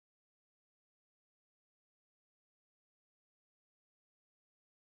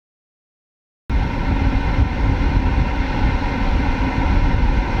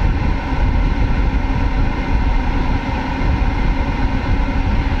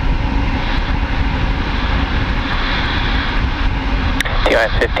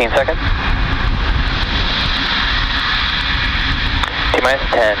T-minus 15 seconds. T-minus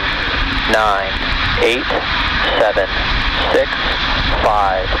 10, 9, 8, 7, 6,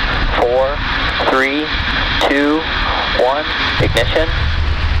 5, 4, 3, 2, 1. Ignition.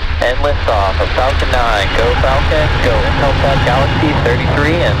 And liftoff of Falcon 9. Go Falcon, go Intelsat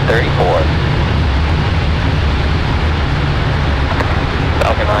G-33 and 34.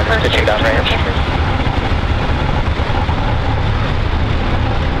 Falcon 9 is pitching downrange.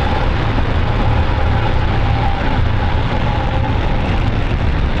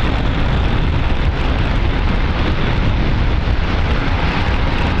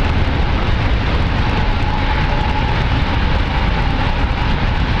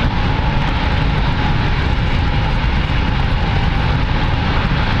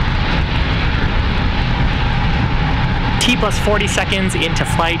 Plus 40 seconds into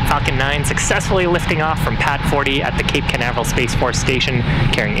flight, Falcon 9 successfully lifting off from Pad 40 at the Cape Canaveral Space Force Station,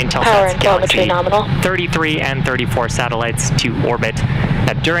 carrying Intelsat's Galaxy 33 and 34 satellites to orbit.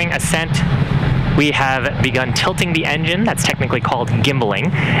 Now, during ascent, we have begun tilting the engine, that's technically called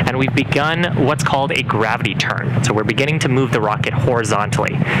gimbaling, and we've begun what's called a gravity turn. So we're beginning to move the rocket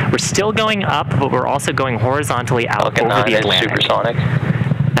horizontally. We're still going up, but we're also going horizontally out over the Atlantic. Supersonic.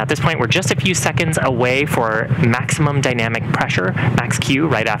 At this point, we're just a few seconds away for maximum dynamic pressure, max Q,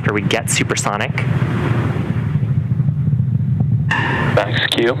 right after we get supersonic. Max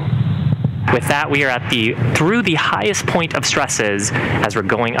Q. With that, we are through the highest point of stresses as we're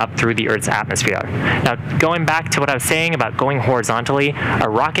going up through the Earth's atmosphere. Now, going back to what I was saying about going horizontally, a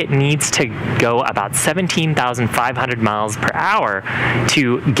rocket needs to go about 17,500 miles per hour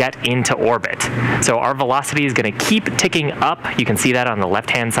to get into orbit. So our velocity is going to keep ticking up. You can see that on the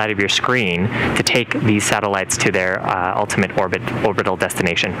left-hand side of your screen to take these satellites to their ultimate orbital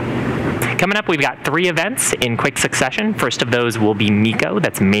destination. Coming up, we've got 3 events in quick succession. First of those will be MECO,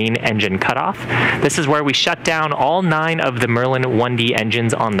 that's main engine cutoff. This is where we shut down all 9 of the Merlin 1D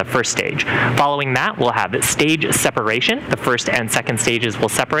engines on the first stage. Following that, we'll have stage separation. The first and second stages will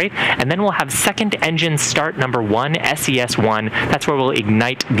separate, and then we'll have second engine start number 1, SES-1. That's where we'll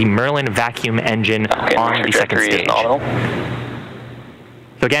ignite the Merlin vacuum engine on the second stage.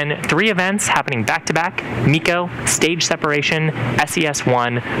 So again, 3 events happening back-to-back, MECO, stage separation,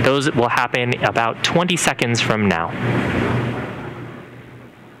 SES-1. Those will happen about 20 seconds from now.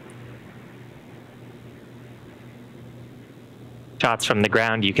 Shots from the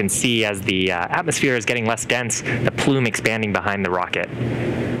ground, you can see as the atmosphere is getting less dense, the plume expanding behind the rocket.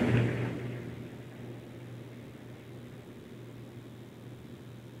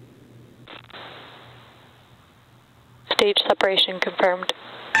 Stage separation confirmed.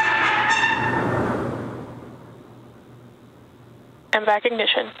 And back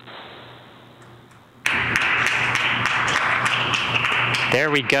ignition. There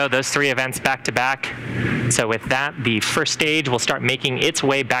we go, those 3 events back to back. So with that, the first stage will start making its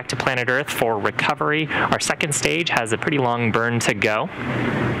way back to planet Earth for recovery. Our second stage has a pretty long burn to go.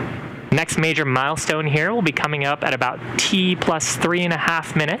 Next major milestone here will be coming up at about T plus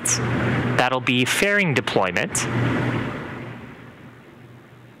 3.5 minutes. That'll be fairing deployment.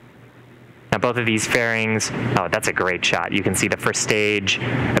 Now both of these fairings, oh, that's a great shot. You can see the first stage,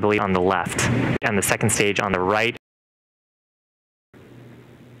 I believe, on the left, and the second stage on the right.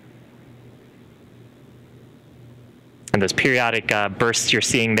 And those periodic bursts you're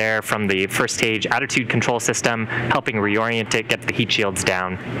seeing there from the first stage attitude control system, helping reorient it, get the heat shields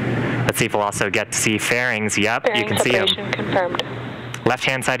down. Let's see if we'll also get to see fairings. Yep, you can see them. Confirmed.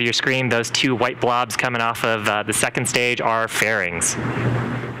 Left-hand side of your screen, those 2 white blobs coming off of the second stage are fairings.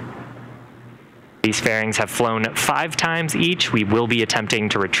 These fairings have flown 5 times each. We will be attempting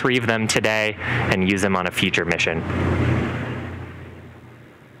to retrieve them today and use them on a future mission.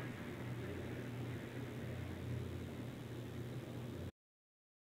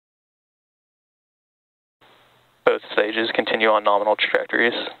 Both stages continue on nominal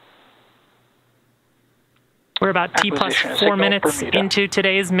trajectories. We're about T plus 4 minutes into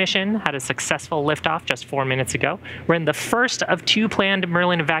today's mission. Had a successful liftoff just 4 minutes ago. We're in the first of 2 planned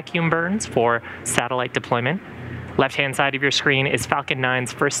Merlin vacuum burns for satellite deployment. Left-hand side of your screen is Falcon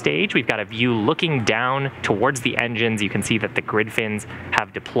 9's first stage. We've got a view looking down towards the engines. You can see that the grid fins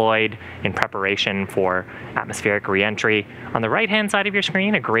have deployed in preparation for atmospheric reentry. On the right-hand side of your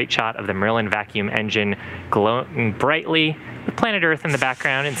screen, a great shot of the Merlin vacuum engine glowing brightly with planet Earth in the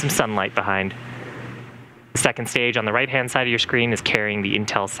background and some sunlight behind. The second stage on the right-hand side of your screen is carrying the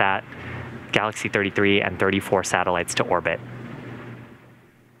Intelsat Galaxy 33 and 34 satellites to orbit.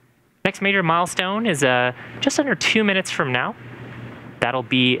 Next major milestone is just under 2 minutes from now. That'll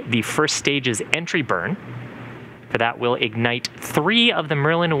be the first stage's entry burn. For that, we'll ignite 3 of the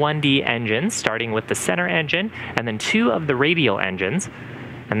Merlin 1D engines, starting with the center engine, and then 2 of the radial engines.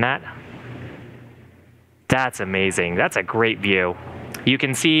 And that's amazing. That's a great view. You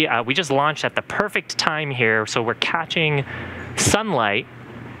can see we just launched at the perfect time here, so we're catching sunlight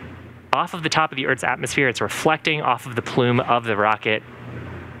off of the top of the Earth's atmosphere. It's reflecting off of the plume of the rocket.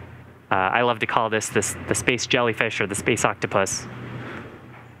 I love to call this the space jellyfish or the space octopus.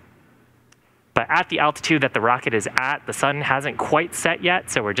 But at the altitude that the rocket is at, the sun hasn't quite set yet,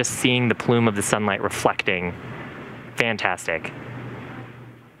 so we're just seeing the plume of the sunlight reflecting. Fantastic.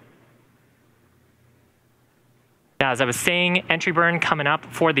 Now, as I was saying, entry burn coming up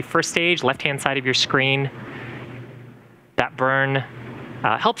for the first stage, left-hand side of your screen. That burn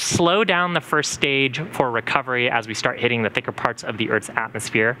helps slow down the first stage for recovery as we start hitting the thicker parts of the Earth's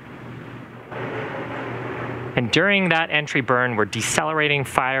atmosphere. And during that entry burn, we're decelerating,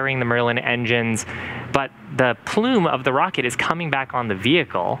 firing the Merlin engines, but the plume of the rocket is coming back on the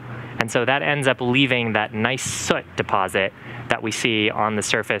vehicle, and so that ends up leaving that nice soot deposit that we see on the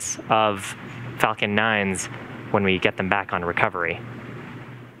surface of Falcon 9s when we get them back on recovery.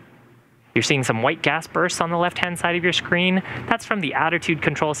 You're seeing some white gas bursts on the left-hand side of your screen. That's from the attitude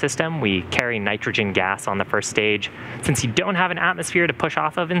control system. We carry nitrogen gas on the first stage. Since you don't have an atmosphere to push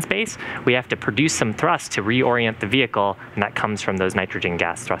off of in space, we have to produce some thrust to reorient the vehicle, and that comes from those nitrogen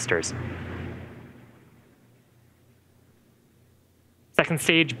gas thrusters. Second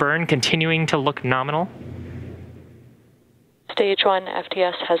stage burn continuing to look nominal. Stage 1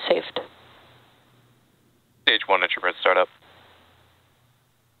 FTS has saved. Stage 1 entry burn startup.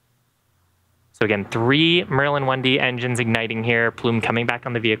 So again, 3 Merlin 1D engines igniting here, plume coming back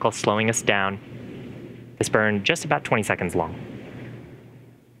on the vehicle, slowing us down. This burn just about 20 seconds long.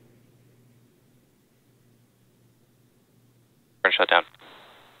 Burn shutdown.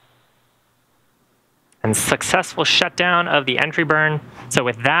 And successful shutdown of the entry burn. So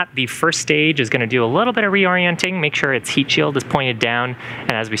with that, the first stage is going to do a little bit of reorienting, make sure its heat shield is pointed down,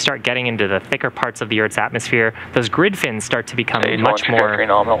 and as we start getting into the thicker parts of the Earth's atmosphere, those grid fins start to become much more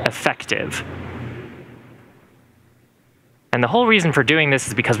effective. And the whole reason for doing this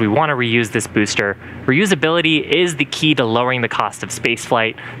is because we want to reuse this booster. Reusability is the key to lowering the cost of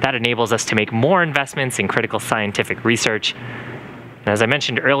spaceflight. That enables us to make more investments in critical scientific research. And as I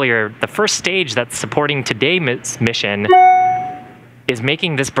mentioned earlier, the first stage that's supporting today's mission is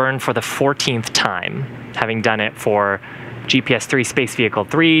making this burn for the 14th time, having done it for GPS-3 Space Vehicle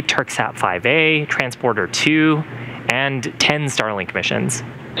 3, Turksat 5A, Transporter 2, and 10 Starlink missions.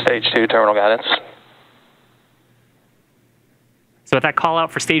 Stage 2 terminal guidance. So with that call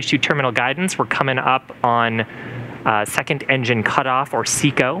out for Stage 2 terminal guidance, we're coming up on second engine cutoff, or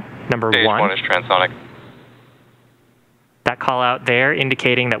SECO, number Stage 1. Stage 1 is transonic. That call out there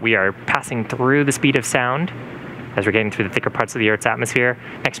indicating that we are passing through the speed of sound as we're getting through the thicker parts of the Earth's atmosphere.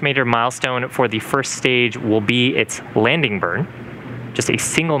 Next major milestone for the first stage will be its landing burn. Just a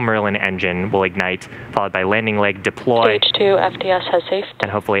single Merlin engine will ignite, followed by landing leg deploy. Stage 2 FTS has saved.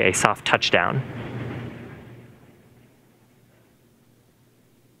 And hopefully a soft touchdown.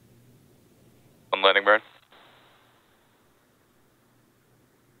 On landing burn.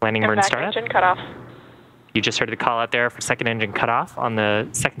 Landing burn startup. Engine cutoff. You just heard the call out there for second engine cutoff on the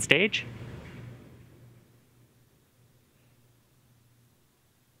second stage.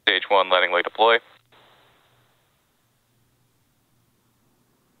 Stage 1 landing leg deploy.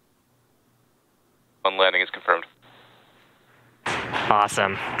 On landing is confirmed.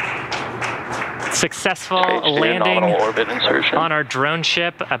 Awesome. Successful Stage 2 landing nominal orbit insertion. on our drone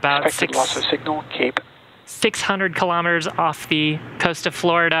ship about Expected loss of signal, Cape. 600 kilometers off the coast of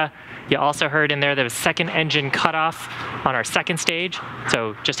Florida. You also heard in there was second engine cutoff on our second stage.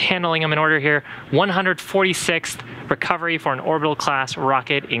 So just handling them in order here. 146th recovery for an orbital class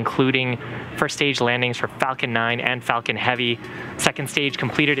rocket, including first stage landings for Falcon 9 and Falcon Heavy. Second stage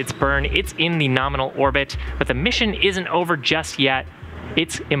completed its burn. It's in the nominal orbit, but the mission isn't over just yet.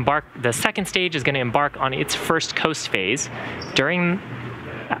 The second stage is going to embark on its first coast phase.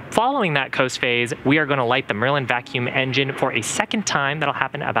 Following that coast phase, we are going to light the Merlin vacuum engine for a second time. That'll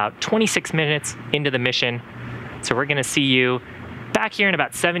happen about 26 minutes into the mission. So we're going to see you back here in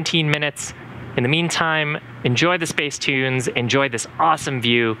about 17 minutes. In the meantime, enjoy the space tunes, enjoy this awesome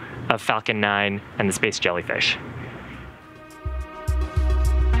view of Falcon 9 and the space jellyfish.